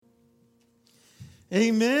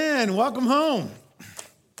Amen. Welcome home.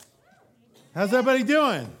 How's everybody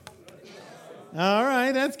doing? All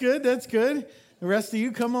right, that's good. That's good. The rest of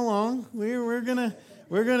you come along. We're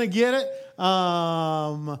gonna get it.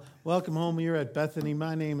 Welcome home here at Bethany.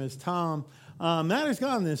 My name is Tom. Matt is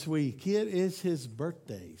gone this week. It is his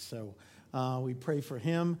birthday, so we pray for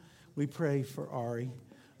him. We pray for Ari.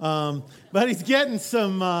 But he's getting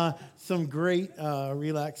some great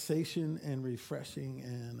relaxation and refreshing,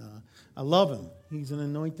 and I love him. He's an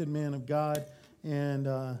anointed man of God,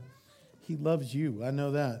 and he loves you. I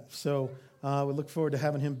know that. So we look forward to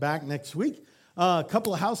having him back next week. A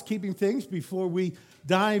couple of housekeeping things before we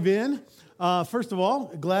dive in. First of all,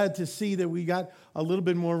 glad to see that we got a little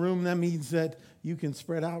bit more room. That means that you can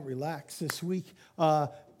spread out, relax this week.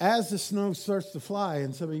 As the snow starts to fly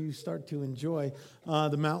and some of you start to enjoy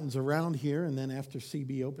the mountains around here, and then after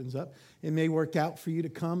CB opens up, it may work out for you to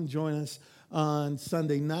come join us on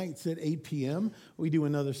Sunday nights at 8 p.m. We do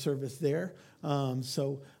another service there.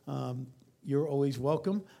 So you're always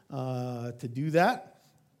welcome to do that.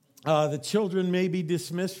 The children may be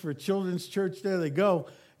dismissed for children's church. There they go.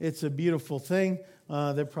 It's a beautiful thing.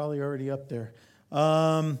 They're probably already up there.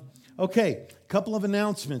 Okay, a couple of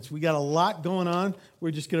announcements. We got a lot going on.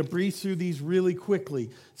 We're just going to breeze through these really quickly.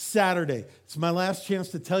 Saturday, it's my last chance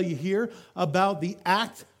to tell you here about the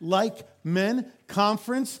Act Like Men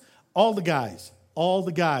Conference. All the guys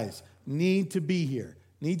need to be here.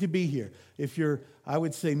 If you're, I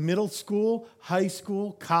would say, middle school, high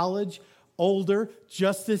school, college, older,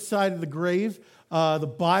 just this side of the grave,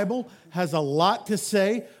 the Bible has a lot to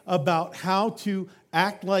say about how to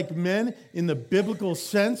act like men in the biblical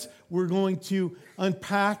sense. We're going to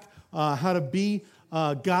unpack how to be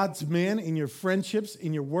God's man in your friendships,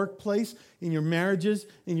 in your workplace, in your marriages,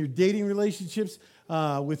 in your dating relationships,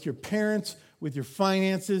 with your parents, with your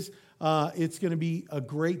finances. It's going to be a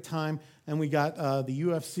great time. And we got the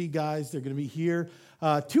UFC guys. They're going to be here.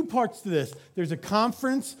 Two parts to this. There's a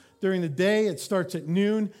conference during the day. It starts at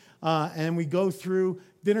noon. And we go through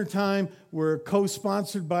dinner time. We're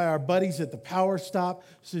co-sponsored by our buddies at the Power Stop.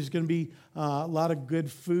 So there's going to be a lot of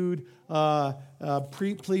good food.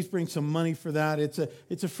 Please bring some money for that.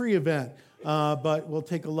 It's a free event. But we'll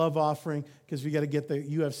take a love offering because we got to get the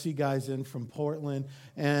UFC guys in from Portland.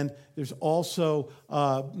 And there's also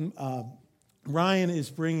Ryan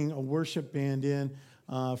is bringing a worship band in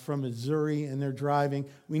from Missouri, and they're driving.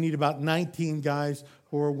 We need about 19 guys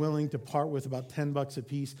who are willing to part with about $10 a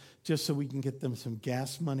piece just so we can get them some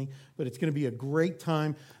gas money. But it's going to be a great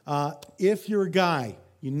time. If you're a guy,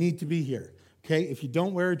 you need to be here. Okay? If you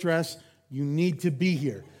don't wear a dress, you need to be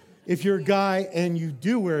here. If you're a guy and you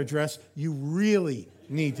do wear a dress, you really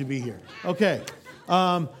need to be here. Okay.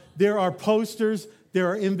 There are posters. There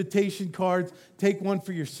are invitation cards. Take one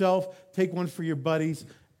for yourself. Take one for your buddies.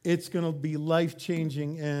 It's going to be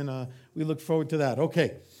life-changing, and we look forward to that.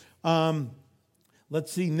 Okay.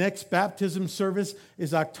 Let's see. Next baptism service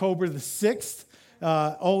is October the 6th.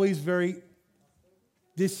 Always very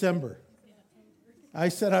December. I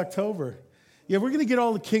said October. Yeah, we're going to get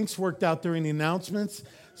all the kinks worked out during the announcements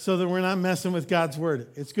so that we're not messing with God's word.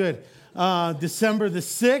 It's good. December the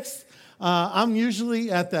 6th. I'm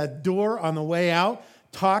usually at that door on the way out.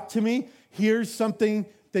 Talk to me. Here's something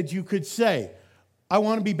that you could say. I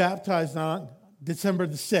want to be baptized on December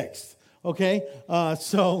the 6th. Okay?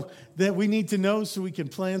 So that we need to know so we can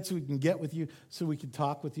plan, so we can get with you, so we can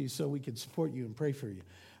talk with you, so we can support you and pray for you.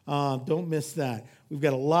 Don't miss that. We've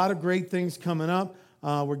got a lot of great things coming up.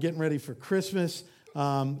 We're getting ready for Christmas.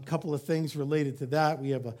 A couple of things related to that.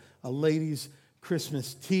 We have a ladies'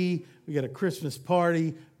 Christmas tea. We got a Christmas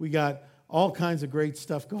party. We got all kinds of great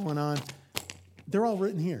stuff going on. They're all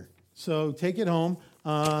written here. So take it home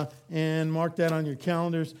and mark that on your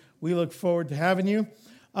calendars. We look forward to having you.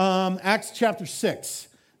 Acts chapter 6.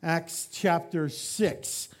 Acts chapter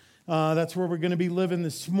 6. That's where we're going to be living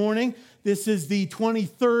this morning. This is the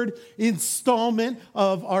 23rd installment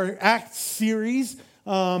of our Acts series,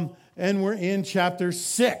 and we're in chapter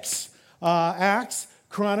 6. Acts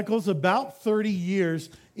chronicles about 30 years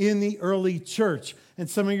in the early church. And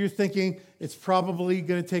some of you are thinking it's probably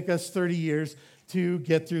going to take us 30 years to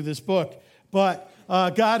get through this book. But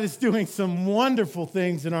God is doing some wonderful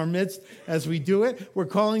things in our midst as we do it. We're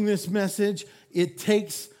calling this message, It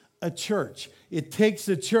Takes a Church. It takes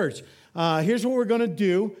a church. Here's what we're going to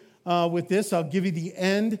do with this. I'll give you the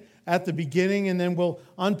end at the beginning, and then we'll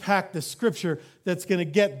unpack the scripture that's going to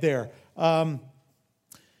get there. I'll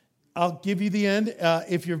give you the end.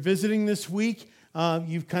 If you're visiting this week,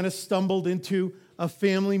 you've kind of stumbled into a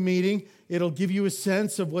family meeting. It'll give you a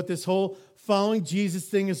sense of what this whole following Jesus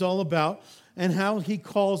thing is all about and how he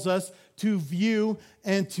calls us to view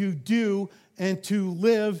and to do and to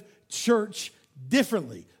live church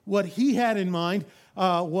differently. What he had in mind,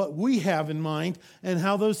 what we have in mind, and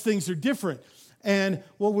how those things are different. And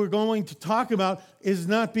what we're going to talk about is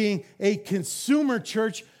not being a consumer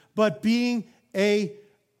church, but being a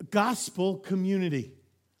gospel community.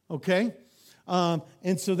 Okay?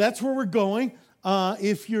 And so that's where we're going.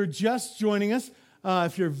 If you're just joining us,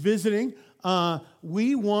 if you're visiting,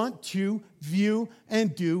 we want to view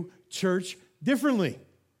and do church differently.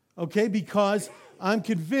 Okay? Because I'm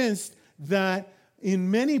convinced that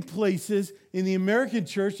in many places in the American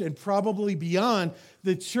church and probably beyond,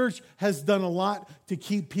 the church has done a lot to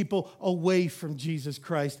keep people away from Jesus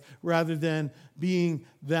Christ rather than being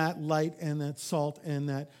that light and that salt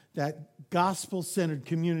and that gospel-centered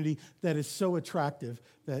community that is so attractive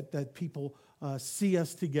that people see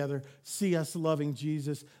us together, see us loving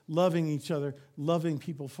Jesus, loving each other, loving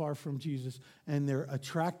people far from Jesus, and they're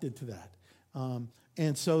attracted to that.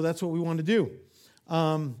 And so that's what we want to do.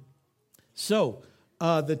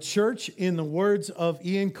 The church, in the words of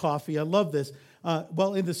Ian Coffey, I love this.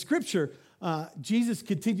 In the scripture, Jesus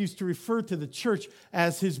continues to refer to the church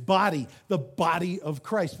as his body, the body of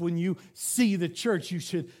Christ. When you see the church, you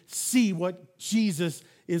should see what Jesus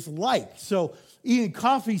is like. So Ian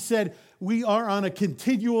Coffey said, we are on a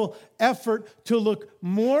continual effort to look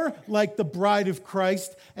more like the bride of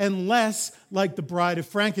Christ and less like the bride of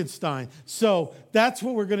Frankenstein. So that's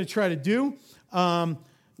what we're going to try to do.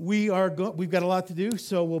 We've got a lot to do,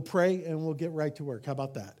 so we'll pray and we'll get right to work. How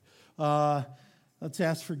about that? Let's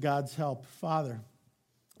ask for God's help. Father,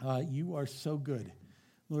 you are so good.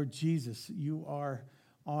 Lord Jesus, you are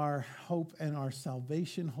our hope and our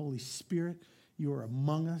salvation. Holy Spirit, you are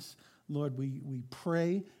among us. Lord, we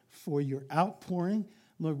pray for your outpouring.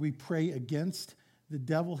 Lord, we pray against the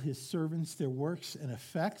devil, his servants, their works and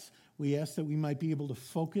effects. We ask that we might be able to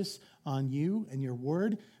focus on you and your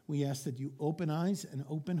word. We ask that you open eyes and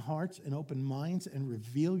open hearts and open minds and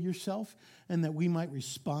reveal yourself, and that we might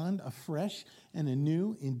respond afresh and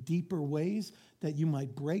anew in deeper ways, that you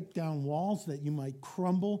might break down walls, that you might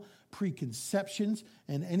crumble preconceptions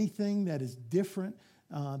and anything that is different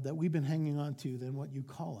that we've been hanging on to than what you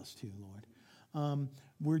call us to, Lord.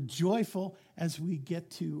 We're joyful as we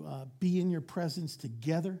get to be in your presence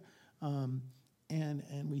together, and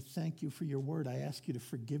we thank you for your word. I ask you to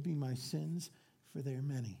forgive me my sins, for they are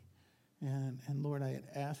many. And Lord, I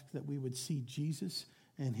ask that we would see Jesus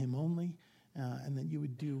and him only, and that you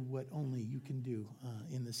would do what only you can do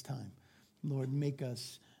in this time. Lord, make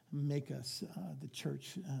us the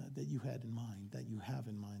church that you had in mind, that you have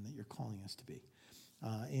in mind, that you're calling us to be.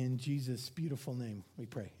 In Jesus' beautiful name we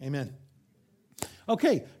pray. Amen.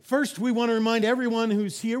 Okay, first we want to remind everyone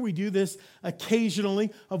who's here, we do this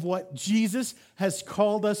occasionally, of what Jesus has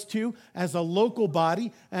called us to as a local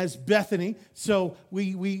body, as Bethany. So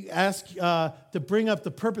we ask to bring up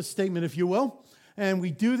the purpose statement, if you will. And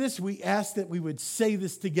we do this, we ask that we would say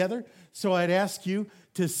this together. So I'd ask you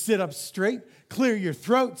to sit up straight, clear your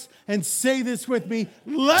throats, and say this with me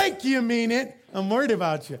like you mean it. I'm worried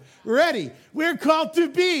about you. Ready? We're called to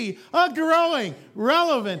be a growing,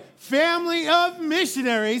 relevant family of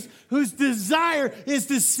missionaries whose desire is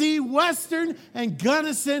to see Western and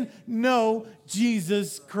Gunnison know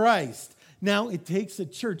Jesus Christ. Now, it takes a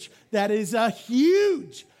church that is a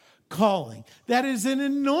huge calling, that is an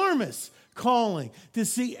enormous calling, to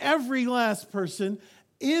see every last person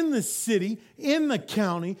in the city, in the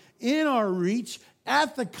county, in our reach,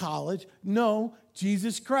 at the college, know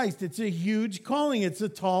Jesus Christ. It's a huge calling. It's a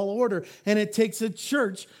tall order. And it takes a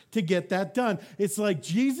church to get that done. It's like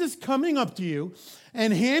Jesus coming up to you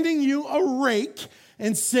and handing you a rake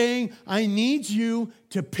and saying, I need you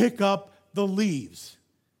to pick up the leaves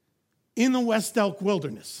in the West Elk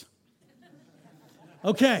wilderness.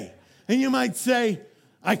 Okay. And you might say,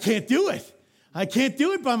 I can't do it. I can't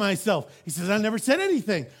do it by myself. He says, I never said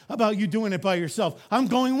anything about you doing it by yourself. I'm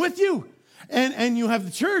going with you. And you have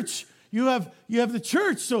the church. You have the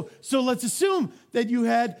church. So let's assume that you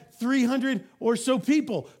had 300 or so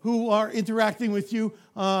people who are interacting with you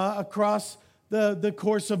across the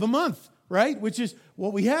course of a month, right? Which is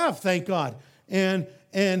what we have, thank God.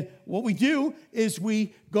 And what we do is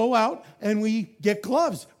we go out and we get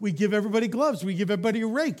gloves. We give everybody gloves. We give everybody a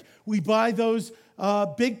rake. We buy those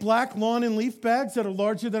big black lawn and leaf bags that are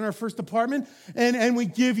larger than our first apartment. And we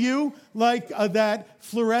give you like that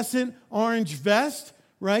fluorescent orange vest,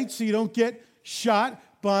 right? So you don't get shot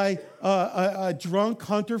by a drunk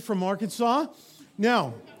hunter from Arkansas.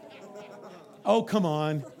 Now, oh, come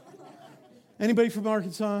on. Anybody from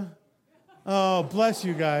Arkansas? Oh, bless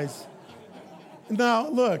you guys. Now,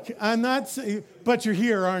 look, I'm not saying, but you're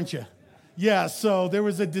here, aren't you? Yeah, so there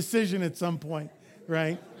was a decision at some point,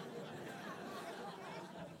 right?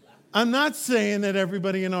 I'm not saying that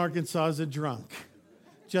everybody in Arkansas is a drunk,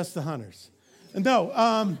 just the hunters.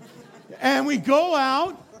 No, and we go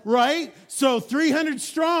out, right? So 300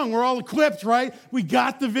 strong, we're all equipped, right? We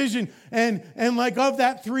got the vision. And like of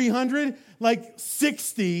that 300, like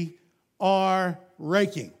 60 are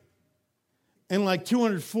raking. And like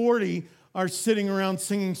 240 are sitting around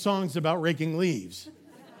singing songs about raking leaves.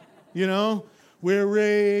 You know? We're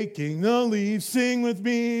raking the leaves, sing with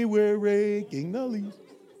me, we're raking the leaves.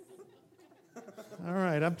 All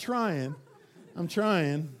right, I'm trying.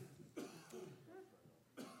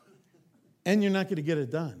 And you're not going to get it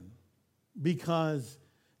done because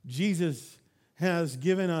Jesus has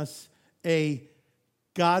given us a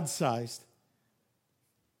God-sized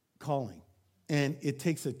calling. And it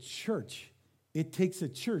takes a church. It takes a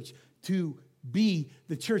church to be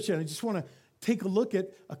the church. And I just want to take a look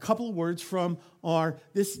at a couple of words from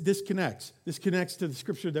this connects. This connects to the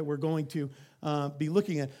scripture that we're going to be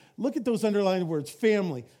looking at. Look at those underlined words: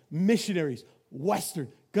 family, missionaries, Western,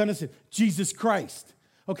 Gunnison, Jesus Christ.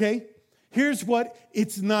 Okay? Here's what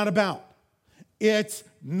it's not about. It's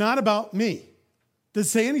not about me. Does it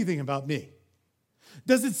say anything about me?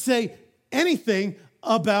 Does it say anything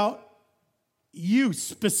about you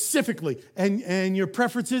specifically and your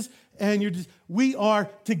preferences and your? We are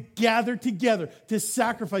to gather together, to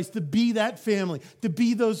sacrifice, to be that family, to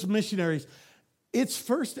be those missionaries. It's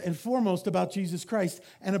first and foremost about Jesus Christ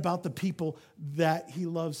and about the people that he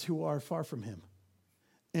loves who are far from him.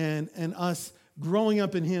 And us growing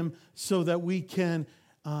up in him so that we can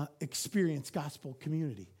experience gospel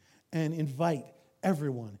community and invite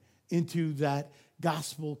everyone into that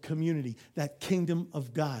gospel community, that kingdom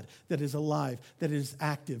of God that is alive, that is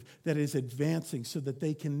active, that is advancing so that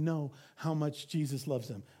they can know how much Jesus loves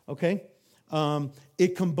them, okay?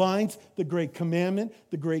 It combines the great commandment,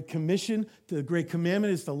 the great commission. The great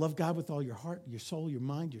commandment is to love God with all your heart, your soul, your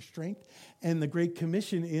mind, your strength. And the great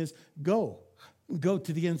commission is go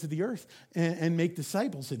to the ends of the earth and make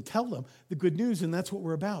disciples and tell them the good news. And that's what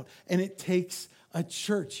we're about. And it takes a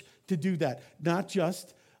church to do that, not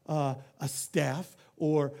just a staff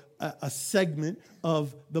or a segment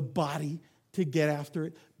of the body to get after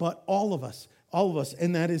it, but all of us.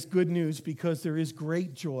 And that is good news because there is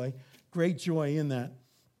great joy in that.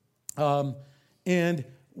 And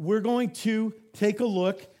we're going to take a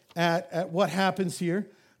look at what happens here.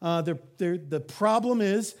 The problem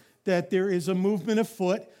is that there is a movement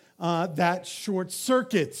afoot that short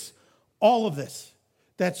circuits all of this.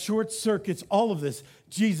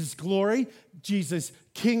 Jesus' glory, Jesus'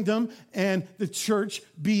 kingdom, and the church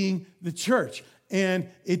being the church. And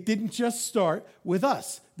it didn't just start with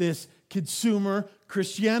us, this consumer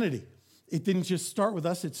Christianity. It didn't just start with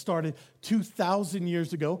us. It started 2,000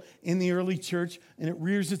 years ago in the early church, and it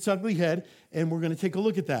rears its ugly head, and we're going to take a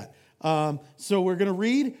look at that. So we're going to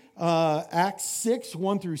read Acts 6,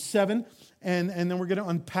 1 through 7, and then we're going to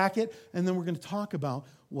unpack it, and then we're going to talk about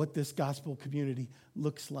what this gospel community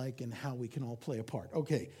looks like and how we can all play a part.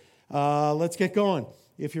 Okay, let's get going.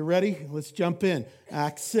 If you're ready, let's jump in.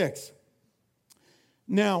 Acts 6.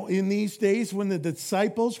 Now, in these days when the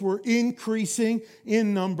disciples were increasing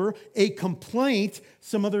in number, a complaint,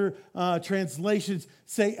 some other translations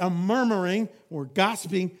say a murmuring or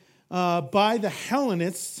gossiping by the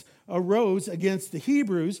Hellenists arose against the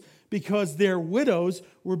Hebrews because their widows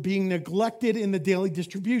were being neglected in the daily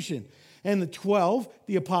distribution. And the 12,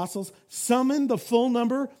 the apostles, summoned the full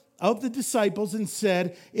number of the disciples and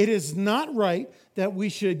said, "It is not right that we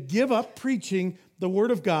should give up preaching the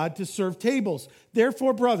word of God to serve tables.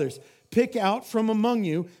 Therefore, brothers, pick out from among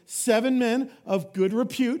you 7 men of good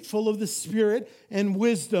repute, full of the Spirit and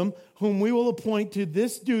wisdom, whom we will appoint to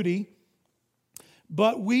this duty.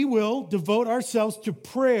 But we will devote ourselves to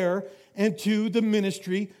prayer and to the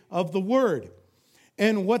ministry of the word."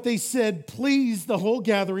 And what they said pleased the whole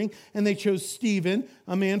gathering, and they chose Stephen,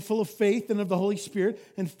 a man full of faith and of the Holy Spirit,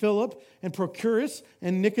 and Philip, and Prochorus,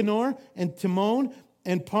 and Nicanor, and Timon,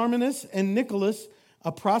 and Parmenas, and Nicholas,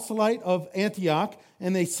 a proselyte of Antioch.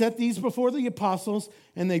 And they set these before the apostles,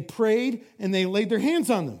 and they prayed, and they laid their hands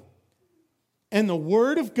on them. And the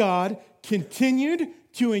word of God continued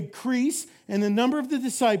to increase, and the number of the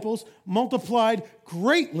disciples multiplied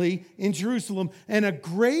greatly in Jerusalem, and a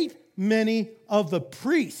great many of the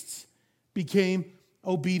priests became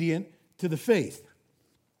obedient to the faith.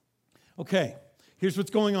 Okay, here's what's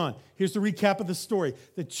going on. Here's the recap of the story.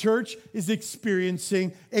 The church is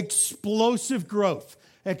experiencing explosive growth.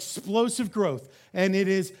 explosive growth. And it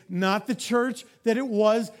is not the church that it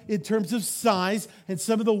was in terms of size, and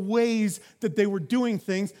some of the ways that they were doing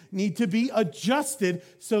things need to be adjusted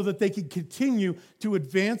so that they can continue to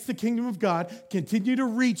advance the kingdom of God, continue to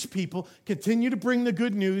reach people, continue to bring the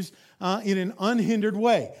good news in an unhindered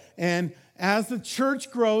way. And as the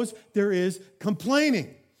church grows, there is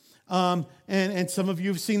complaining. And some of you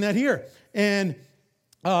have seen that here. And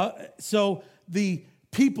so the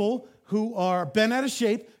people who are bent out of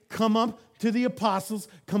shape come up to the apostles,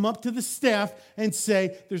 come up to the staff and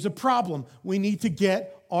say, there's a problem. We need to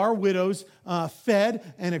get our widows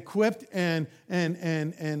fed and equipped and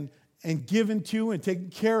given to and taken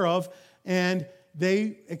care of. And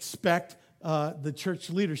they expect the church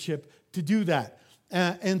leadership to do that.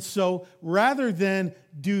 And so rather than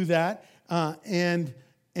do that and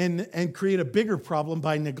create a bigger problem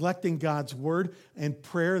by neglecting God's word and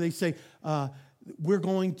prayer, they say, we're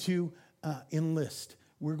going to enlist.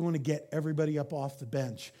 We're going to get everybody up off the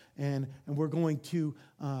bench, and we're going to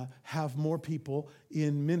have more people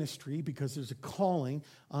in ministry because there's a calling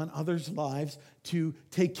on others' lives to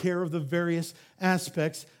take care of the various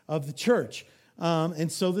aspects of the church.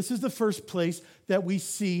 And so this is the first place that we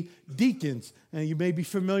see deacons. And you may be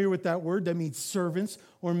familiar with that word. That means servants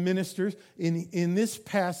or ministers. In this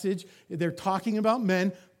passage, they're talking about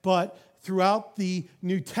men, but throughout the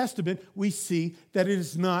New Testament, we see that it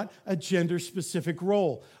is not a gender-specific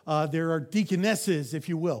role. There are deaconesses, if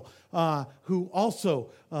you will, who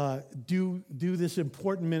also do this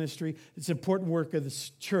important ministry, this important work of the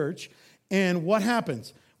church. And what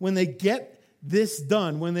happens when they get this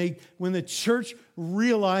done, when the church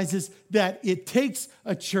realizes that it takes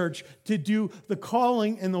a church to do the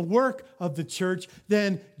calling and the work of the church,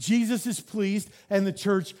 then Jesus is pleased and the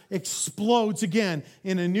church explodes again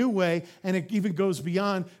in a new way, and it even goes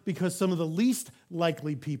beyond, because some of the least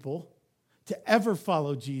likely people to ever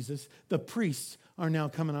follow Jesus, the priests, are now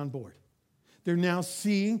coming on board. They're now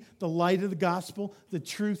seeing the light of the gospel, the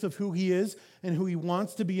truth of who he is and who he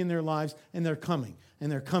wants to be in their lives, and they're coming.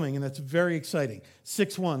 And that's very exciting.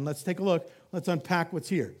 6:1, let's take a look. Let's unpack what's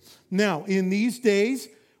here. Now, in these days,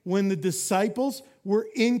 when the disciples were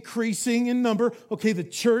increasing in number, okay, the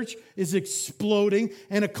church is exploding,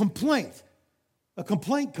 and a complaint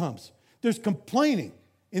comes. There's complaining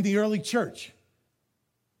in the early church.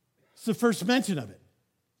 It's the first mention of it.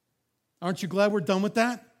 Aren't you glad we're done with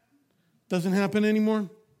that? Doesn't happen anymore.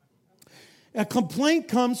 A complaint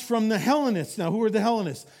comes from the Hellenists. Now, who are the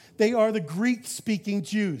Hellenists? They are the Greek-speaking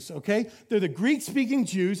Jews, okay? They're the Greek-speaking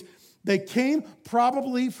Jews. They came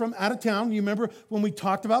probably from out of town. You remember when we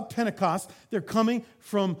talked about Pentecost? They're coming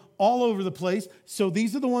from all over the place. So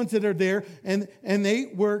these are the ones that are there, and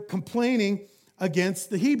they were complaining against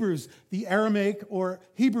the Hebrews, the Aramaic or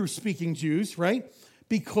Hebrew-speaking Jews, right?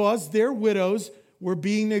 Because their widows were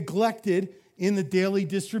being neglected in the daily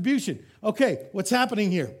distribution. Okay, what's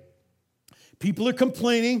happening here? People are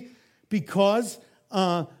complaining because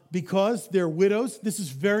they're widows. This is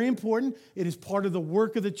very important. It is part of the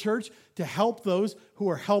work of the church to help those who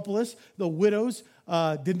are helpless. The widows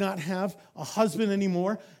did not have a husband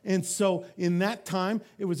anymore. And so in that time,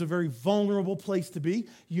 it was a very vulnerable place to be.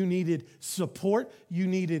 You needed support. You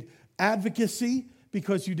needed advocacy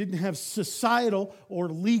because you didn't have societal or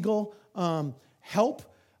legal help.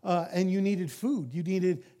 And you needed food. You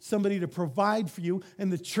needed somebody to provide for you,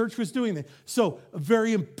 and the church was doing that. So a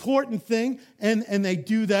very important thing, and they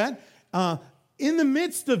do that. In the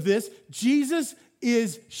midst of this, Jesus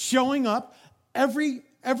is showing up every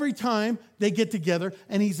time they get together,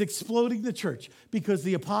 and he's exploding the church because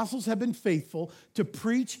the apostles have been faithful to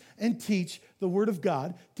preach and teach the word of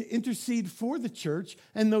God, to intercede for the church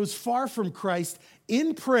and those far from Christ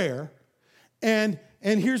in prayer. And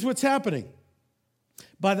here's what's happening.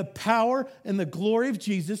 By the power and the glory of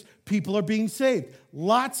Jesus, people are being saved.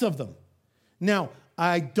 Lots of them. Now,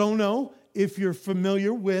 I don't know if you're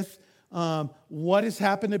familiar with what has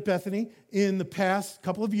happened at Bethany in the past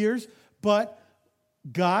couple of years, but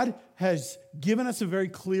God has given us a very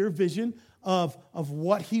clear vision of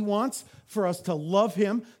what he wants for us to love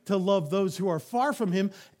him, to love those who are far from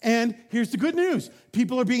him. And here's the good news.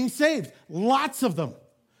 People are being saved. Lots of them.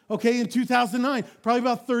 Okay, in 2009, probably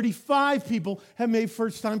about 35 people have made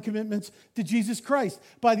first-time commitments to Jesus Christ.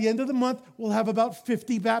 By the end of the month, we'll have about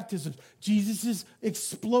 50 baptisms. Jesus is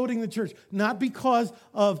exploding the church, not because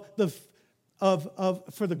of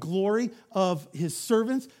for the glory of his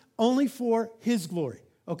servants, only for his glory.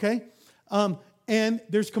 Okay, and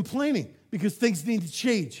there's complaining because things need to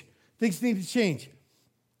change. Things need to change,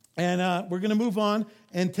 and we're going to move on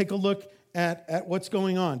and take a look at what's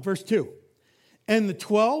going on. Verse 2. And the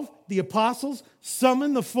 12 the apostles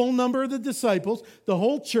summoned the full number of the disciples, the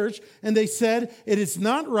whole church, and they said, it is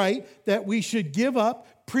not right that we should give up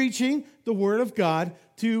preaching the word of God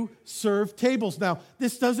to serve tables. Now,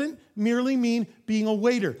 this doesn't merely mean being a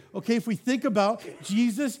waiter. Okay, if we think about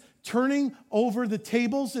Jesus turning over the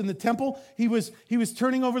tables in the temple, he was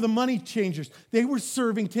turning over the money changers. They were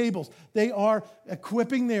serving tables. They are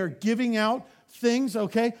equipping, they are giving out things,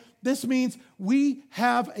 okay? This means we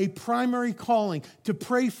have a primary calling to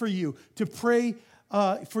pray for you, to pray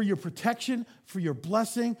for your protection, for your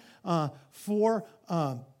blessing, for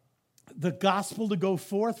the gospel to go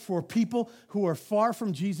forth, for people who are far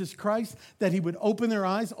from Jesus Christ, that he would open their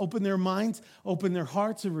eyes, open their minds, open their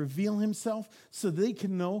hearts, and reveal himself so they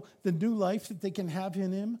can know the new life that they can have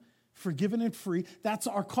in him, forgiven and free. That's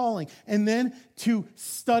our calling. And then to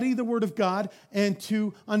study the word of God and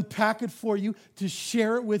to unpack it for you, to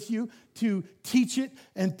share it with you, to teach it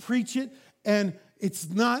and preach it. And it's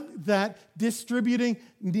not that distributing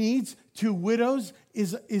needs to widows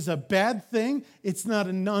is a bad thing. It's not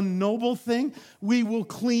an unnoble thing. We will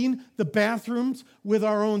clean the bathrooms with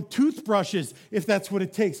our own toothbrushes if that's what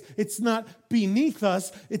it takes. It's not beneath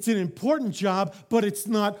us. It's an important job, but it's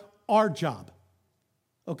not our job.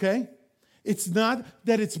 Okay? It's not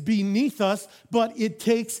that it's beneath us, but it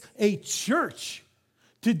takes a church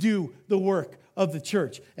to do the work of the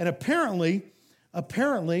church. And apparently,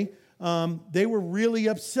 they were really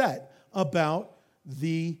upset about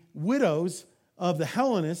the widows of the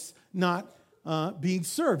Hellenists not being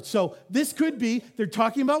served. So this could be, they're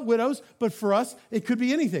talking about widows, but for us, it could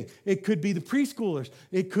be anything. It could be the preschoolers.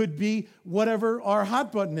 It could be whatever our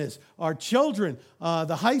hot button is, our children,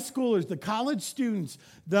 the high schoolers, the college students,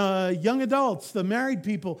 the young adults, the married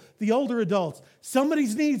people, the older adults.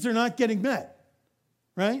 Somebody's needs are not getting met,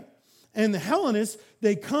 right? And the Hellenists,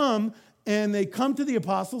 they come to the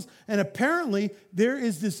apostles, and apparently there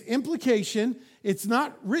is this implication. It's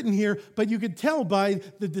not written here, but you could tell by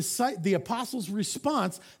the apostles'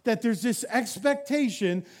 response that there's this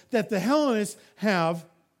expectation that the Hellenists have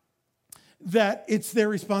that it's their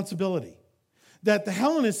responsibility. That the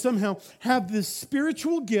Hellenists somehow have this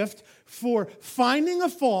spiritual gift for finding a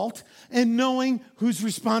fault and knowing whose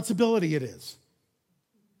responsibility it is.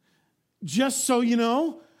 Just so you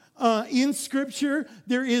know, in Scripture,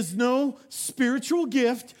 there is no spiritual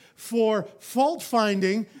gift for fault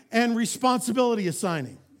finding and responsibility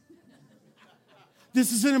assigning.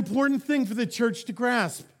 This is an important thing for the church to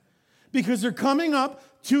grasp because they're coming up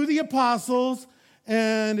to the apostles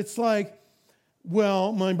and it's like,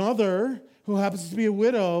 well, my mother, who happens to be a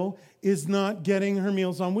widow, is not getting her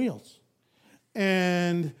Meals on Wheels.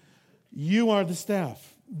 And you are the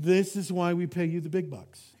staff. This is why we pay you the big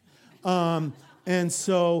bucks. And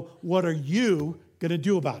so what are you going to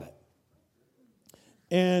do about it?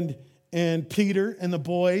 And Peter and the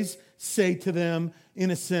boys say to them,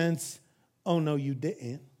 in a sense, oh, no, you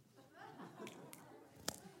didn't.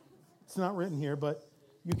 It's not written here, but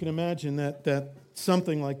you can imagine that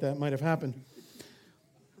something like that might have happened.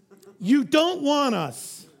 You don't want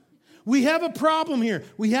us. We have a problem here.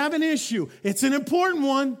 We have an issue. It's an important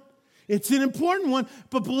one. It's an important one.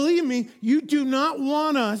 But believe me, you do not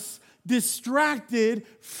want us distracted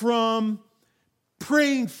from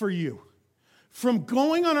praying for you, from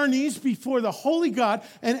going on our knees before the holy God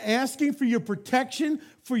and asking for your protection,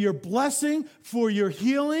 for your blessing, for your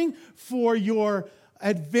healing, for your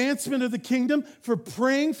advancement of the kingdom, for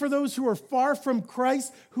praying for those who are far from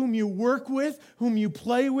Christ, whom you work with, whom you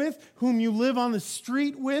play with, whom you live on the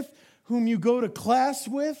street with, whom you go to class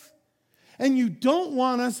with. And you don't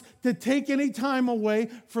want us to take any time away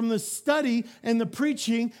from the study and the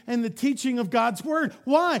preaching and the teaching of God's word.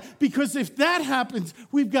 Why? Because if that happens,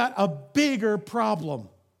 we've got a bigger problem.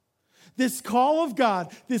 This call of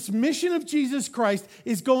God, this mission of Jesus Christ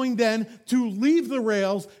is going then to leave the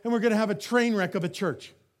rails, and we're going to have a train wreck of a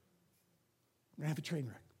church. We're going to have a train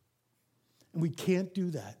wreck. And we can't do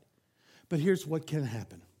that. But here's what can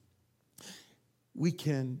happen. We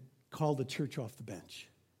can call the church off the bench.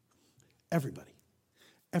 Everybody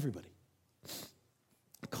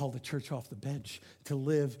call the church off the bench to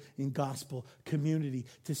live in gospel community,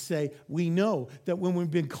 to say, we know that when we've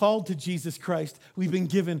been called to Jesus Christ, we've been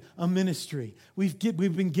given a ministry. We've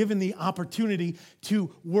been given the opportunity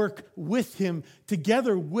to work with him,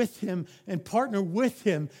 together with him, and partner with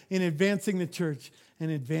him in advancing the church and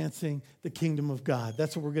advancing the kingdom of God.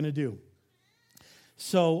 That's what we're going to do.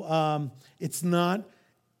 So it's not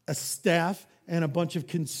a staff and a bunch of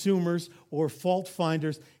consumers or fault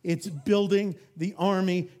finders. It's building the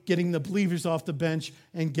army, getting the believers off the bench,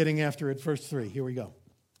 and getting after it. Verse 3, here we go.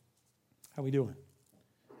 How we doing?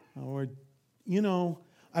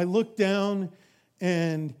 I look down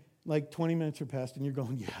and like 20 minutes are passed and you're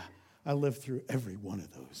going, yeah, I lived through every one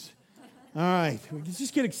of those. All right,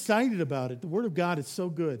 just get excited about it. The Word of God is so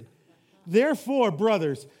good. Therefore,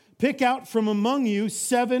 brothers, pick out from among you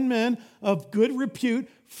 7 men of good repute,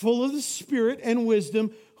 full of the Spirit and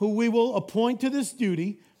wisdom, who we will appoint to this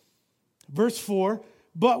duty. Verse 4,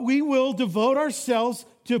 but we will devote ourselves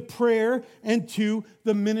to prayer and to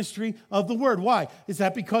the ministry of the Word. Why? Is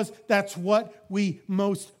that because that's what we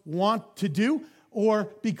most want to do? Or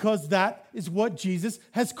because that is what Jesus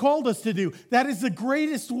has called us to do? That is the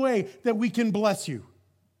greatest way that we can bless you.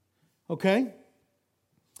 Okay?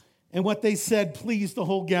 And what they said pleased the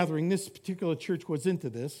whole gathering. This particular church was into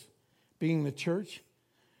this, being the church.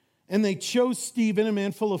 And they chose Stephen, a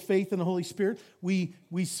man full of faith and the Holy Spirit. We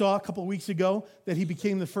saw a couple weeks ago that he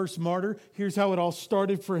became the first martyr. Here's how it all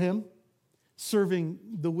started for him. Serving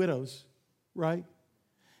the widows, right?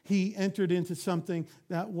 He entered into something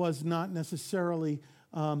that was not necessarily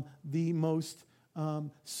the most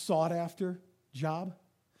sought-after job,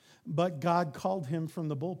 but God called him from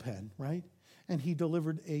the bullpen, right? And he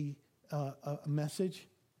delivered a message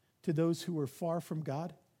to those who were far from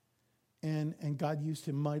God, and God used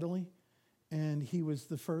him mightily, and he was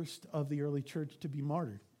the first of the early church to be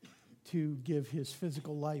martyred, to give his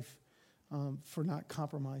physical life for not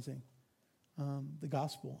compromising the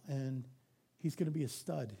gospel. And he's going to be a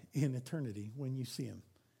stud in eternity when you see him.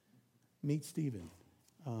 Meet Stephen.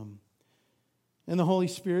 And the Holy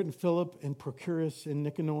Spirit and Philip and Prochorus and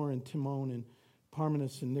Nicanor and Timon and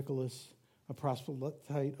Parmenas and Nicholas, a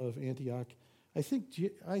proselyte of Antioch. I think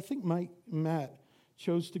Matt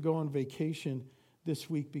chose to go on vacation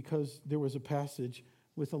this week because there was a passage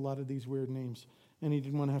with a lot of these weird names, and he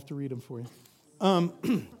didn't want to have to read them for you.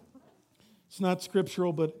 It's not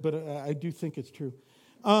scriptural, but I do think it's true.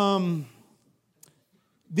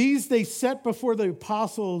 These they set before the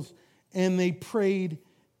apostles, and they prayed,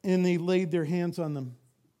 and they laid their hands on them.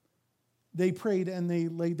 They prayed, and they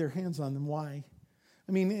laid their hands on them. Why?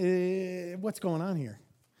 I mean, what's going on here?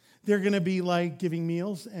 They're going to be like giving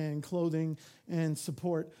meals and clothing and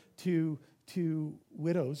support to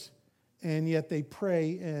widows, and yet they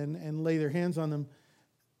pray and lay their hands on them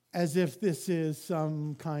as if this is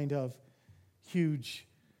some kind of huge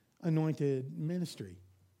anointed ministry.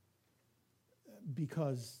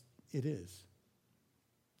 Because it is.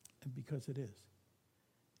 Because it is.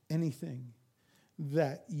 Anything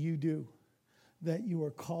that you do, that you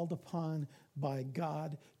are called upon by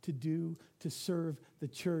God to do, to serve the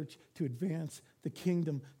church, to advance the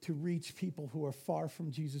kingdom, to reach people who are far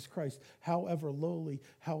from Jesus Christ, however lowly,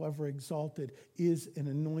 however exalted, is an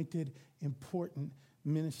anointed, important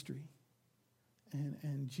ministry.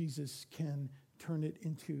 And Jesus can turn it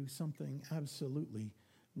into something absolutely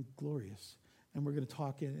glorious. And we're going to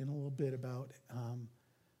talk in a little bit about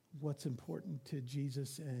what's important to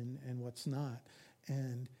Jesus and what's not,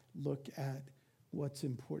 and look at what's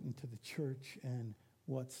important to the church and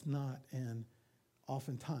what's not. And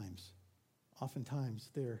oftentimes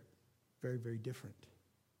they're very, very different.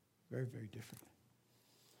 Very, very different.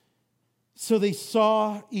 So they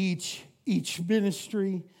saw each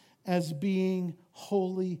ministry as being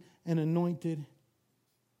holy and anointed.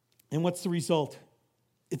 And what's the result?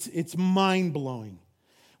 It's mind-blowing.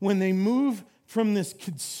 When they move from this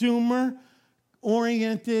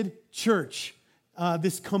consumer-oriented church,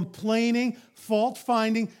 this complaining,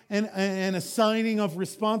 fault-finding, and assigning of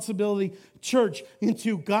responsibility church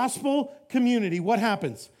into gospel community, what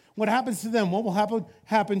happens? What happens to them? What will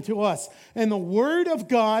happen to us? And the word of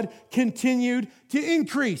God continued to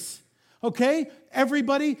increase. Okay?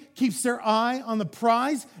 Everybody keeps their eye on the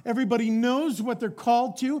prize. Everybody knows what they're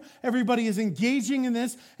called to. Everybody is engaging in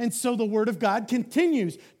this. And so the word of God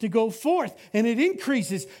continues to go forth. And it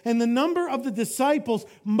increases. And the number of the disciples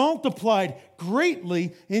multiplied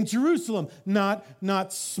greatly in Jerusalem.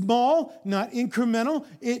 Not small, not incremental.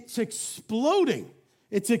 It's exploding.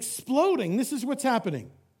 It's exploding. This is what's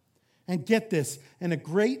happening. And get this. And a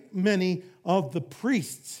great many of the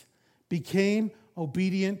priests became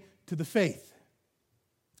obedient to the faith.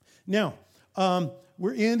 Now,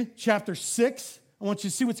 we're in chapter 6. I want you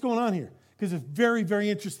to see what's going on here because it's very, very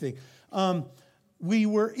interesting. We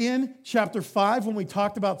were in chapter 5 when we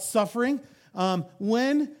talked about suffering.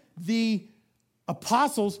 When the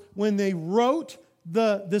apostles, when they wrote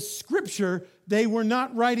the scripture, they were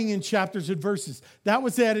not writing in chapters and verses. That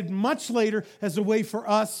was added much later as a way for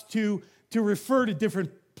us to refer to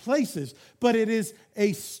different places. But it is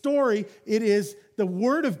a story. It is the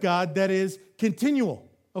word of God that is continual,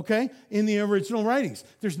 okay, in the original writings.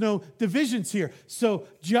 There's no divisions here. So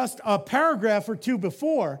just a paragraph or two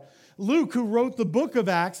before, Luke, who wrote the book of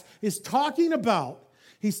Acts, is talking about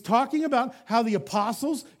He's talking about how the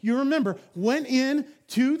apostles, you remember, went in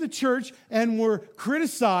to the church and were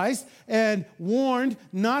criticized and warned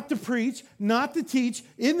not to preach, not to teach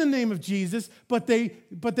in the name of Jesus, but they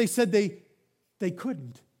said they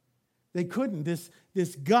couldn't. They couldn't.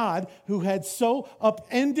 This God who had so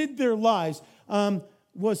upended their lives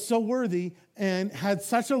was so worthy and had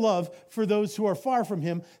such a love for those who are far from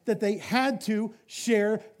him that they had to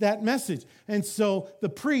share that message. And so the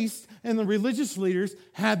priests and the religious leaders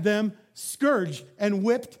had them scourged and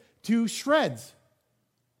whipped to shreds.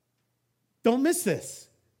 Don't miss this.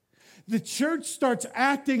 The church starts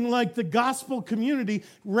acting like the gospel community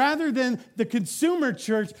rather than the consumer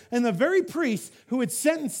church, and the very priests who had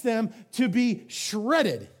sentenced them to be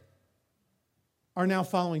shredded are now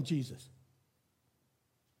following Jesus.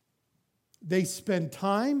 They spend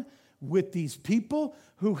time with these people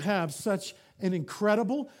who have such an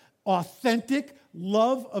incredible, authentic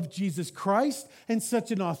love of Jesus Christ and such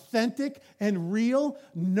an authentic and real,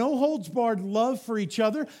 no-holds-barred love for each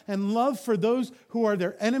other and love for those who are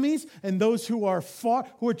their enemies and those who are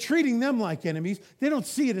treating them like enemies. They don't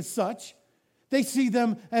see it as such. They see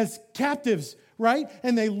them as captives, right?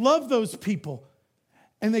 And they love those people.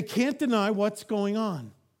 And they can't deny what's going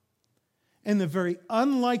on. And the very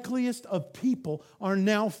unlikeliest of people are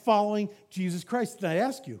now following Jesus Christ. And I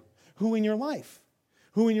ask you, who in your life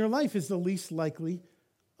is the least likely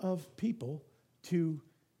of people to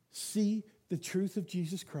see the truth of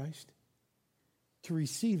Jesus Christ, to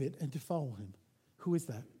receive it, and to follow him? Who is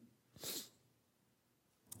that?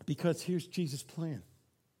 Because here's Jesus' plan.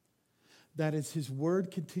 That as his word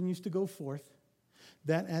continues to go forth,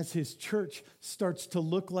 that as his church starts to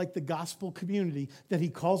look like the gospel community that he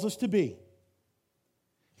calls us to be,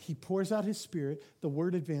 he pours out his Spirit, the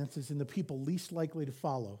word advances, and the people least likely to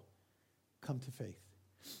follow come to faith,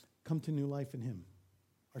 come to new life in him,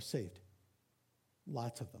 are saved.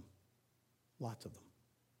 Lots of them. Lots of them.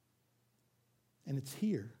 And it's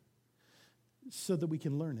here so that we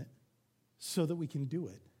can learn it, so that we can do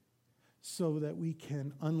it, so that we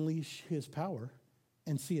can unleash his power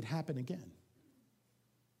and see it happen again.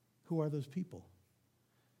 Who are those people?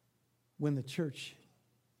 When the church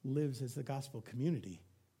lives as the gospel community,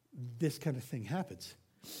 this kind of thing happens.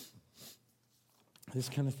 This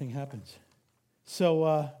kind of thing happens.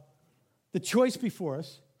 So the choice before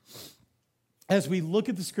us, as we look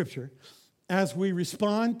at the scripture, as we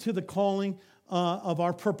respond to the calling of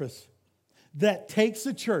our purpose that takes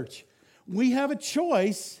the church, we have a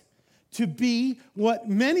choice to be what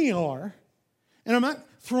many are. And I'm not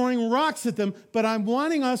throwing rocks at them, but I'm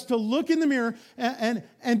wanting us to look in the mirror and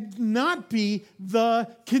not be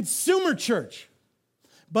the consumer church,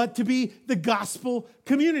 but to be the gospel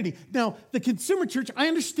community. Now, the consumer church, I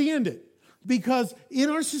understand it, because in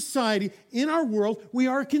our society, in our world, we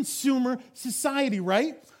are a consumer society,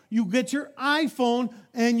 right? You get your iPhone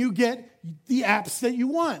and you get the apps that you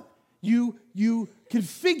want. You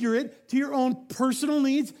configure it to your own personal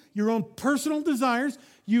needs, your own personal desires.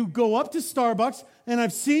 You go up to Starbucks, and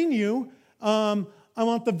I've seen you. I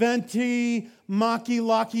want the venti maki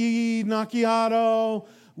latte macchiato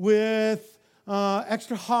with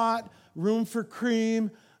extra hot, room for cream,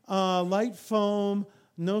 light foam,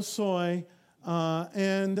 no soy,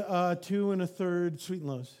 and 2 1/3 sweet and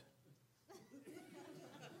lows.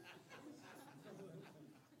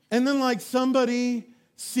 And then like somebody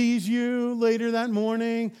sees you later that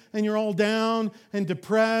morning and you're all down and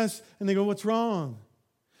depressed and they go, "What's wrong?"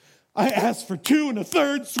 "I asked for 2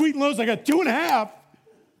 1/3 sweet and lows. I got 2 1/2.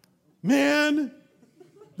 Man,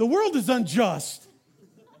 the world is unjust.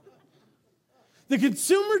 The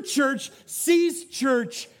consumer church sees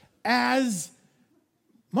church as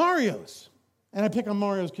Mario's. And I pick on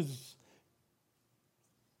Mario's because,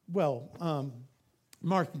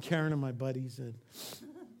 Mark and Karen are my buddies, and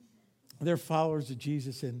they're followers of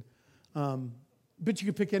Jesus. And but you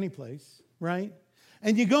could pick any place, right?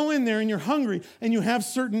 And you go in there and you're hungry and you have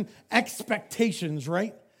certain expectations,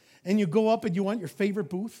 right? And you go up and you want your favorite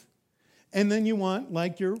booth. And then you want,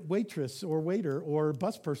 like, your waitress or waiter or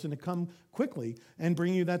bus person to come quickly and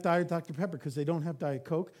bring you that Diet Dr. Pepper because they don't have Diet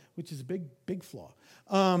Coke, which is a big, big flaw.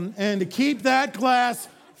 And to keep that glass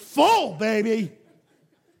full, baby.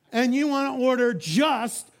 And you want to order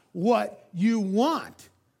just what you want.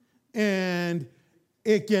 And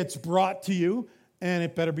it gets brought to you, and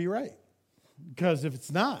it better be right. Because if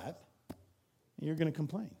it's not, you're going to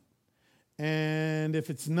complain. And if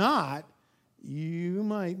it's not, you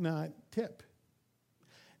might not tip.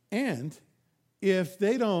 And if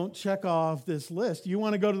they don't check off this list, you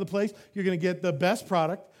want to go to the place, you're going to get the best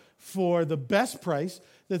product for the best price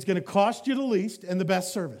that's going to cost you the least and the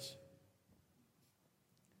best service.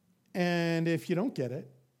 And if you don't get it,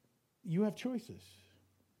 you have choices.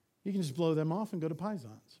 You can just blow them off and go to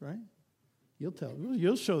Pisons, right?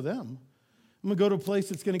 You'll show them. I'm going to go to a place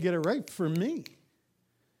that's going to get it right for me.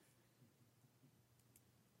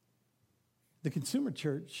 The consumer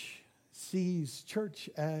church sees church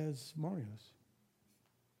as Mario's.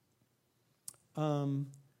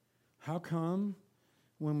 How come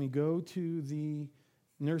when we go to the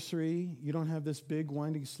nursery, you don't have this big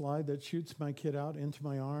winding slide that shoots my kid out into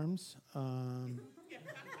my arms?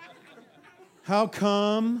 How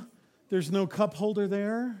come there's no cup holder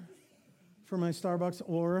there for my Starbucks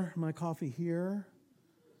or my coffee here?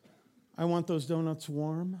 I want those donuts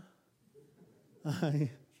warm.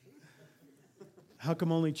 How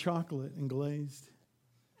come only chocolate and glazed?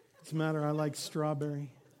 Doesn't matter, I like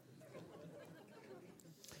strawberry.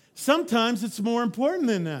 Sometimes it's more important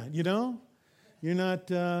than that, you know? You're not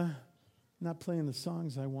playing the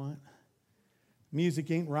songs I want.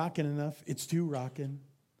 Music ain't rocking enough. It's too rocking.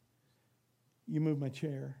 You move my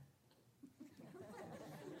chair.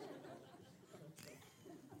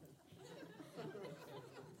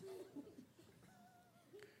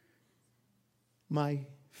 My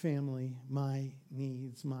family, my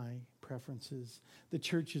needs, my preferences. The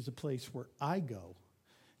church is a place where I go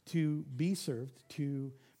to be served,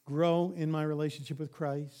 to grow in my relationship with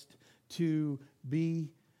Christ, to be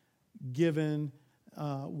given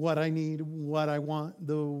what I need, what I want,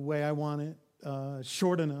 the way I want it,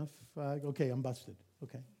 short enough. Okay, I'm busted.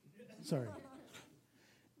 Okay, sorry.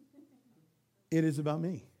 It is about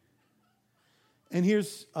me. And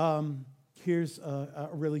here's a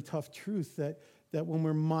really tough truth that when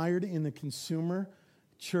we're mired in the consumer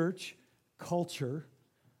church culture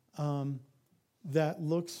that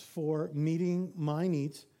looks for meeting my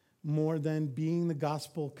needs more than being the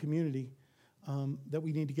gospel community, that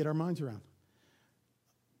we need to get our minds around.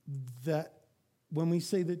 That when we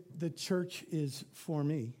say that the church is for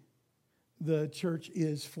me, the church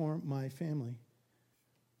is for my family,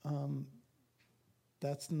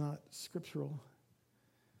 that's not scriptural.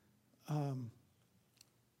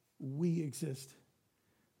 We exist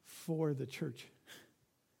for the church,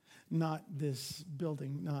 not this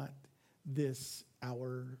building, not this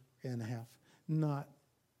hour and a half,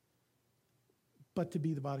 but to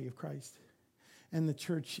be the body of Christ. And the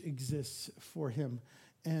church exists for him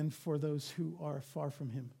and for those who are far from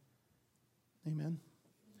him. Amen?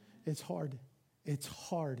 It's hard. It's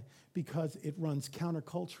hard because it runs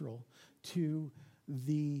countercultural to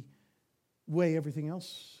the way everything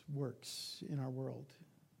else works in our world.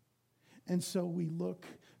 And so we look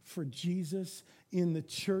for Jesus in the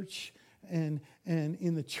church and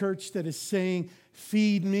in the church that is saying,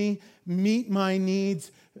 feed me, meet my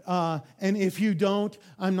needs, and if you don't,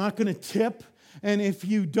 I'm not going to tip, and if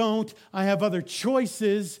you don't, I have other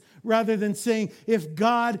choices, rather than saying, if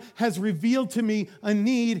God has revealed to me a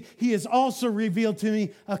need, he has also revealed to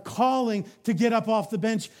me a calling to get up off the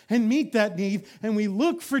bench and meet that need. And we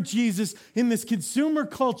look for Jesus in this consumer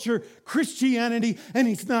culture, Christianity, and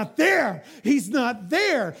he's not there. He's not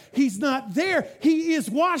there. He's not there. He is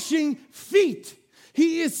washing feet.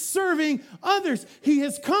 He is serving others. He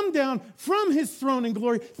has come down from his throne in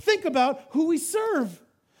glory. Think about who we serve.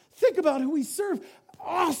 Think about who we serve.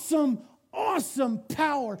 Awesome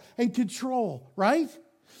power and control, right?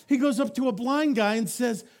 He goes up to a blind guy and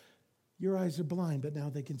says, your eyes are blind, but now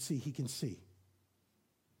they can see. He can see.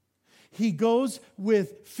 He goes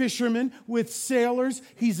with fishermen, with sailors.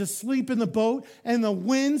 He's asleep in the boat, and the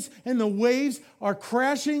winds and the waves are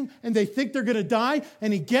crashing, and they think they're going to die.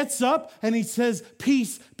 And he gets up, and he says,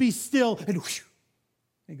 peace, be still. And whoosh,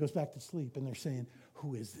 he goes back to sleep, and they're saying,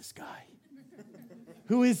 who is this guy?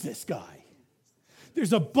 Who is this guy?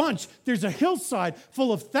 There's a hillside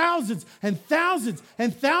full of thousands and thousands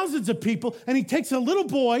and thousands of people, and he takes a little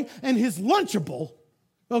boy and his Lunchable,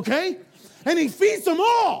 okay? And he feeds them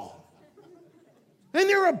all. And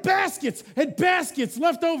there are baskets and baskets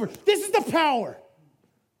left over. This is the power,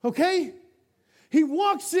 okay? He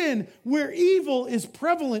walks in where evil is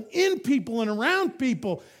prevalent in people and around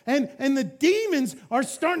people, and the demons are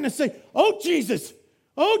starting to say, oh, Jesus,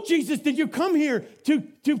 did you come here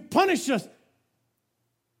to punish us?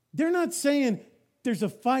 They're not saying there's a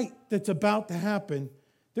fight that's about to happen.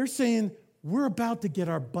 They're saying we're about to get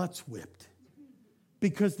our butts whipped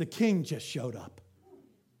because the king just showed up.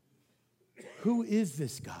 Who is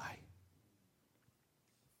this guy?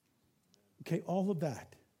 Okay, all of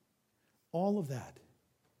that.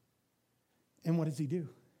 And what does he do?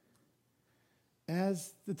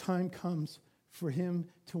 As the time comes for him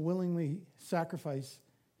to willingly sacrifice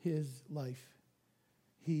his life,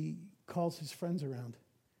 he calls his friends around.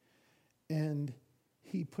 And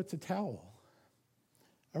he puts a towel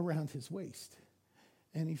around his waist,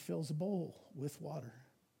 and he fills a bowl with water,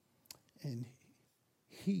 and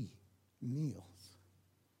he kneels.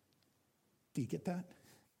 Do you get that?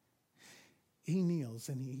 He kneels,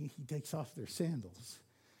 and he takes off their sandals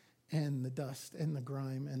and the dust and the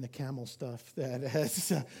grime and the camel stuff that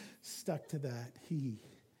has stuck to that. He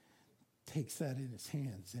takes that in his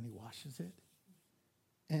hands, and he washes it,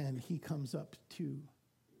 and he comes up to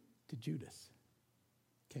Judas.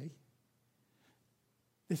 Okay?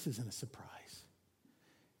 This isn't a surprise.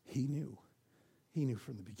 He knew. He knew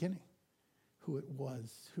from the beginning who it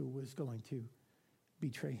was who was going to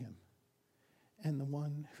betray him. And the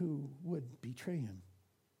one who would betray him,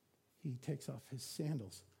 he takes off his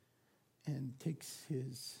sandals and takes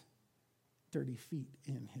his dirty feet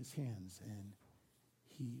in his hands, and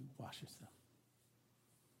he washes them.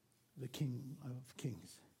 The King of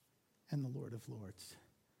Kings and the Lord of Lords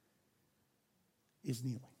is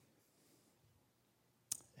kneeling.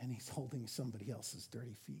 And he's holding somebody else's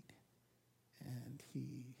dirty feet, and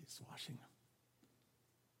he is washing them.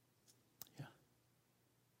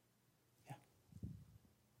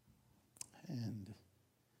 And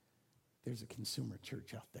there's a consumer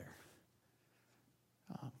church out there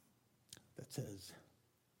that says,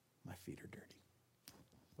 my feet are dirty.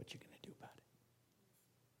 What you going to do about it?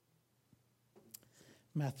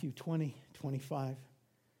 Matthew 20:25.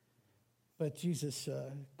 But Jesus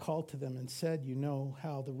called to them and said, you know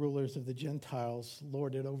how the rulers of the Gentiles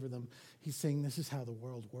lord it over them. He's saying this is how the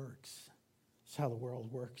world works. It's how the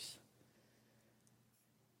world works.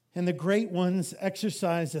 And the great ones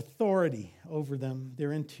exercise authority over them.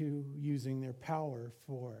 They're into using their power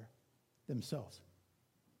for themselves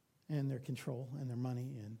and their control and their money.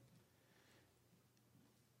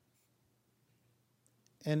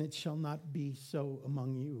 And it shall not be so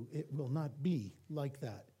among you. It will not be like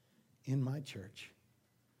that in my church.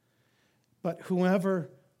 But whoever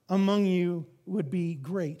among you would be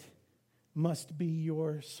great must be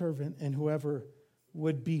your servant, and whoever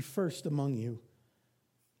would be first among you,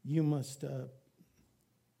 you must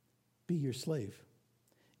be your slave.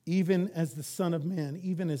 Even as the Son of Man,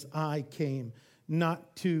 even as I came,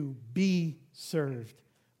 not to be served,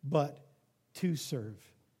 but to serve,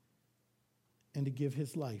 and to give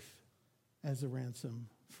his life as a ransom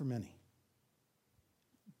for many.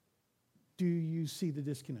 Do you see the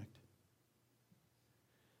disconnect?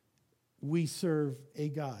 We serve a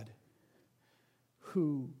God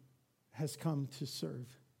who has come to serve,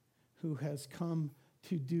 who has come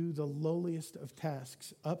to do the lowliest of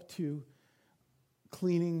tasks, up to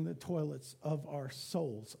cleaning the toilets of our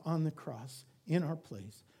souls on the cross in our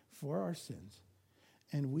place for our sins.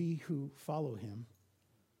 And we who follow him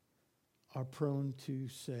are prone to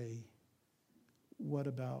say, what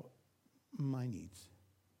about my needs?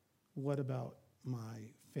 What about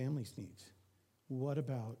my family's needs? What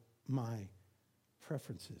about my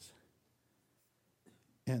preferences?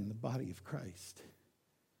 And the body of Christ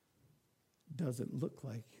doesn't look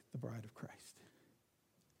like the bride of Christ.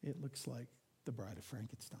 It looks like the bride of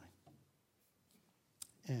Frankenstein.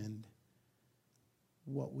 And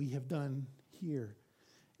what we have done here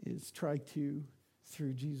is try to,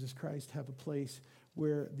 through Jesus Christ, have a place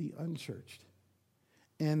where the unchurched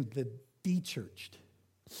and the de-churched.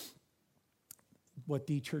 What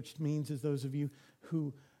de-churched means is those of you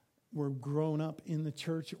who were grown up in the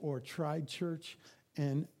church or tried church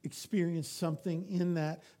and experienced something in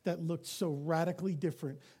that looked so radically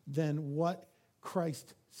different than what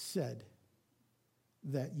Christ said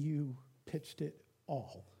that you pitched it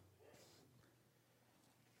all.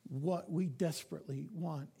 What we desperately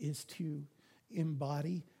want is to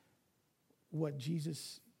embody what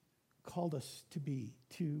Jesus called us to be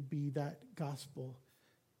that gospel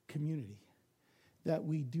community, that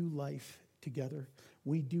we do life together,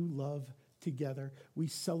 we do love together, we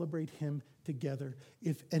celebrate him together.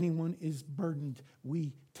 If anyone is burdened,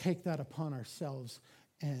 we take that upon ourselves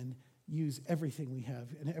and use everything we have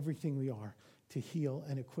and everything we are to heal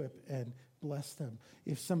and equip and bless them.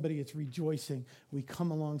 If somebody is rejoicing, we come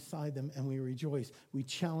alongside them and we rejoice. We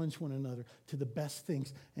challenge one another to the best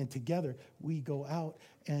things, and together we go out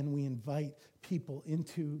and we invite people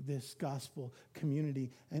into this gospel community,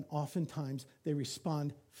 and oftentimes they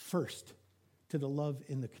respond first to the love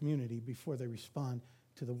in the community before they respond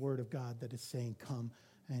to the word of God that is saying, come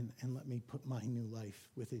and let me put my new life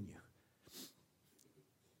within you.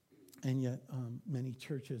 And yet many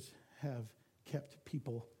churches have kept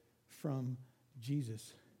people from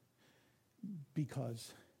Jesus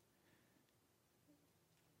because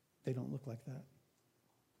they don't look like that.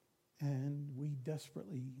 And we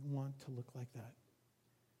desperately want to look like that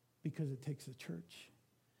because it takes a church.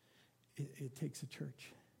 It takes a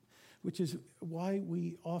church. which is why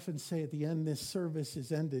we often say at the end, this service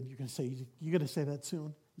is ended. You're going to say that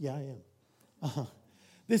soon? Yeah, I am.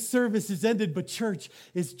 This service is ended, but church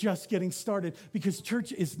is just getting started, because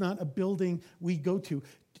church is not a building we go to.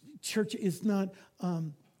 Church is not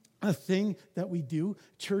a thing that we do.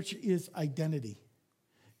 Church is identity.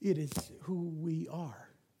 It is who we are.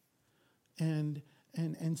 And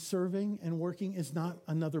serving and working is not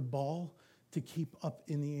another ball to keep up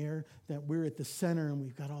in the air, that we're at the center and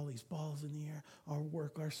we've got all these balls in the air. Our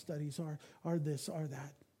work, our studies, our this, our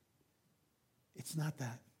that. It's not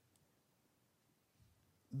that.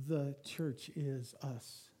 The church is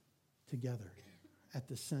us together at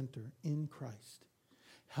the center in Christ,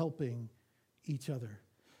 helping each other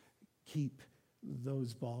keep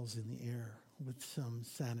those balls in the air with some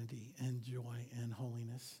sanity and joy and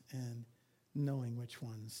holiness and knowing which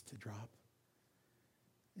ones to drop.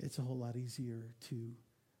 It's a whole lot easier to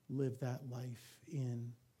live that life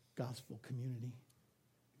in gospel community.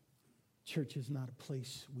 Church is not a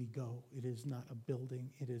place we go. It is not a building.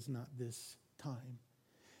 It is not this time.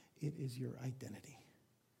 It is your identity.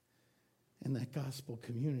 And that gospel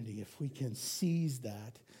community, if we can seize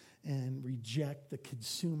that and reject the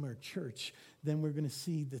consumer church, then we're going to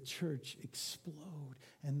see the church explode,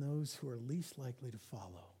 and those who are least likely to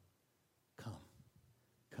follow come.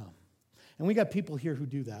 And we got people here who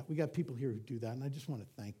do that. And I just want to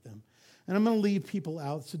thank them. And I'm going to leave people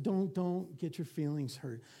out, so don't get your feelings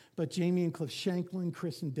hurt. But Jamie and Cliff Shanklin,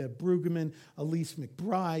 Chris and Deb Brueggemann, Elise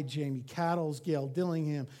McBride, Jamie Cattles, Gail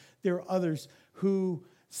Dillingham, there are others who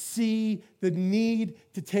see the need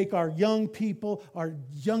to take our young people, our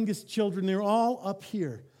youngest children. They're all up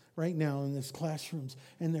here right now in these classrooms,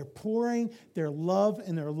 and they're pouring their love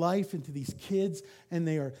and their life into these kids, and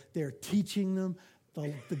they're teaching them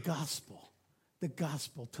the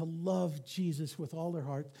gospel, to love Jesus with all their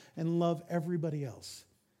heart and love everybody else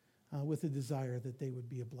with a desire that they would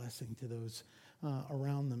be a blessing to those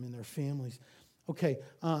around them and their families. Okay,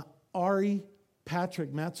 Ari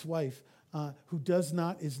Patrick, Matt's wife, who is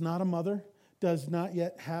not a mother, does not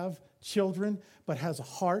yet have children, but has a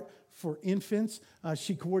heart for infants.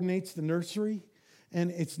 She coordinates the nursery. And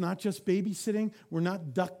it's not just babysitting. We're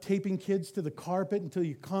not duct taping kids to the carpet until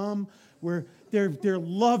you come. They're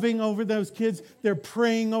loving over those kids. They're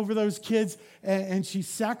praying over those kids. And she's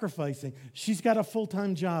sacrificing. She's got a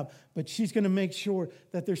full-time job, but she's going to make sure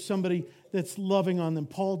that there's somebody that's loving on them.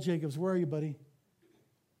 Paul Jacobs, where are you, buddy?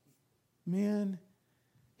 Man,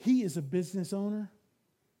 he is a business owner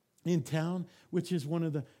in town, which is one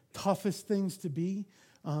of the toughest things to be.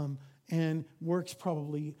 And works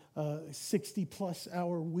probably a 60-plus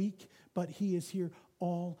hour week, but he is here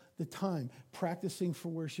all the time, practicing for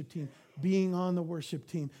worship team, being on the worship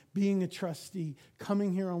team, being a trustee,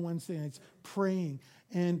 coming here on Wednesday nights, praying.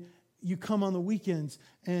 And you come on the weekends,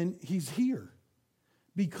 and he's here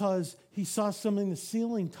because he saw some in the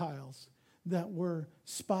ceiling tiles that were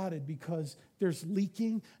spotted because there's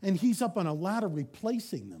leaking, and he's up on a ladder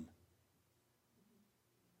replacing them.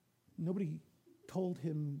 Nobody told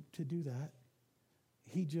him to do that.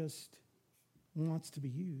 He just wants to be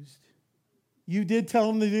used. You did tell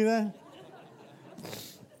him to do that?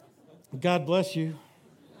 God bless you.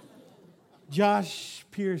 Josh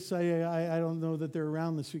Pierce, I don't know that they're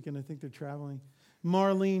around this weekend. I think they're traveling.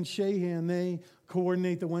 Marlene Shahan, they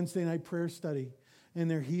coordinate the Wednesday night prayer study. And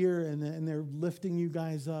they're here, and they're lifting you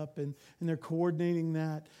guys up, and they're coordinating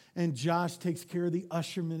that. And Josh takes care of the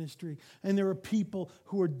usher ministry. And there are people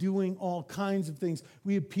who are doing all kinds of things.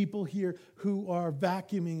 We have people here who are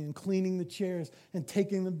vacuuming and cleaning the chairs and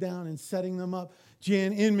taking them down and setting them up.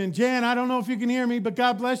 Jan Inman. Jan, I don't know if you can hear me, but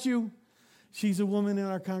God bless you. She's a woman in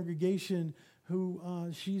our congregation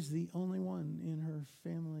who, she's the only one in her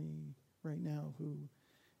family right now who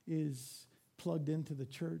is plugged into the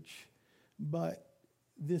church. But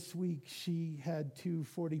this week, she had 2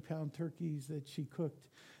 40-pound turkeys that she cooked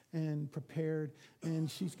and prepared,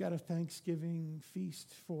 and she's got a Thanksgiving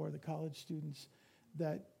feast for the college students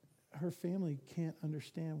that her family can't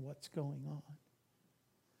understand what's going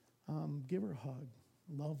on. Give her a hug.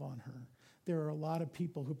 Love on her. There are a lot of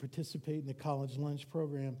people who participate in the college lunch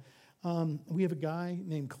program. We have a guy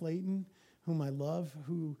named Clayton, whom I love,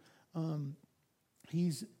 who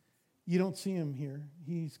you don't see him here.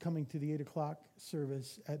 He's coming to the 8 o'clock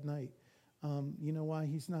service at night. You know why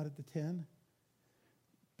he's not at the 10?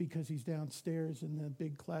 Because he's downstairs in the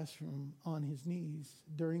big classroom on his knees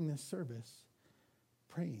during this service,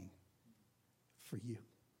 praying for you,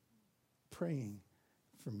 praying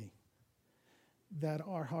for me. That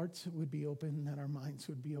our hearts would be open, that our minds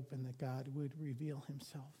would be open, that God would reveal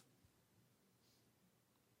himself.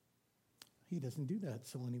 He doesn't do that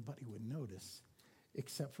so anybody would notice.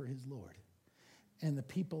 except for his Lord. And the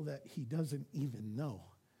people that he doesn't even know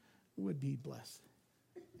would be blessed.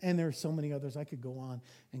 And there are so many others. I could go on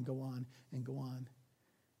and go on and go on.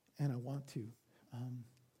 And I want to.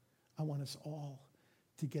 I want us all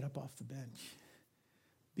to get up off the bench.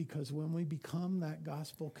 Because when we become that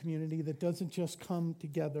gospel community that doesn't just come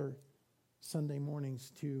together Sunday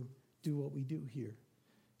mornings to do what we do here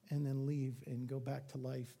and then leave and go back to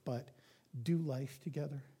life, but do life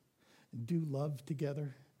together, do love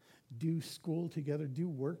together, do school together, do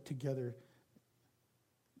work together,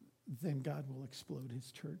 then God will explode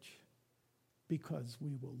his church because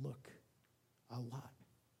we will look a lot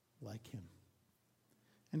like him.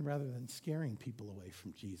 And rather than scaring people away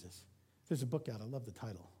from Jesus, there's a book out. I love the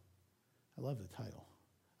title.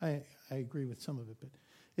 I agree with some of it, but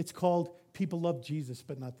it's called People Love Jesus,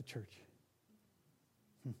 but Not the Church.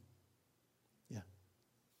 Yeah.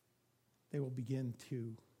 They will begin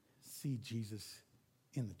to see Jesus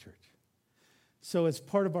in the church. So as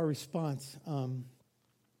part of our response,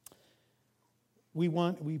 we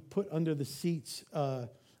put under the seats a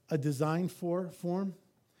design form,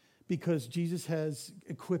 because Jesus has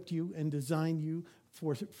equipped you and designed you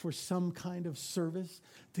for some kind of service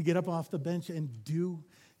to get up off the bench and do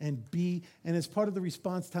and be. And as part of the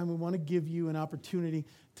response time, we want to give you an opportunity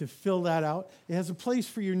to fill that out. It has a place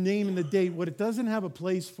for your name and the date. What it doesn't have a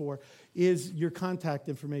place for is your contact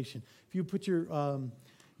information. If you put your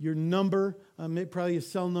number, probably a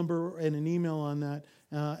cell number and an email on that,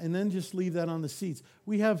 and then just leave that on the seats.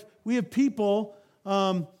 We have people,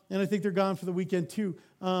 and I think they're gone for the weekend too,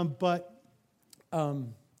 but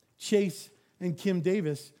Chase and Kim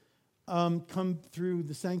Davis come through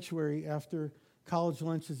the sanctuary after college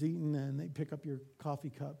lunch is eaten, and they pick up your coffee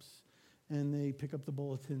cups, and they pick up the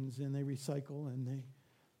bulletins, and they recycle, and they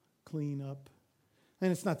clean up.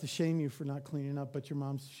 And it's not to shame you for not cleaning up, but your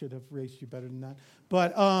moms should have raised you better than that.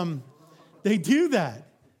 But they do that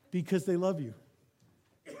because they love you.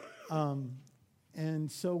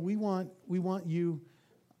 And so we want you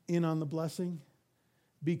in on the blessing,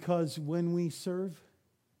 because when we serve,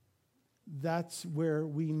 that's where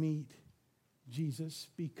we meet Jesus,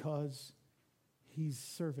 because he's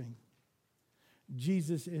serving.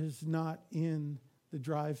 Jesus is not in the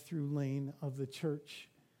drive-through lane of the church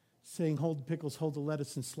saying, hold the pickles, hold the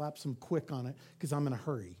lettuce, and slap some quick on it because I'm in a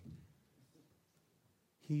hurry.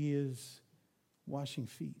 He is washing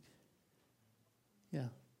feet. Yeah.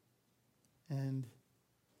 And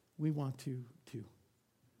we want to too.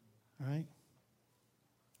 All right?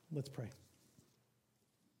 Let's pray.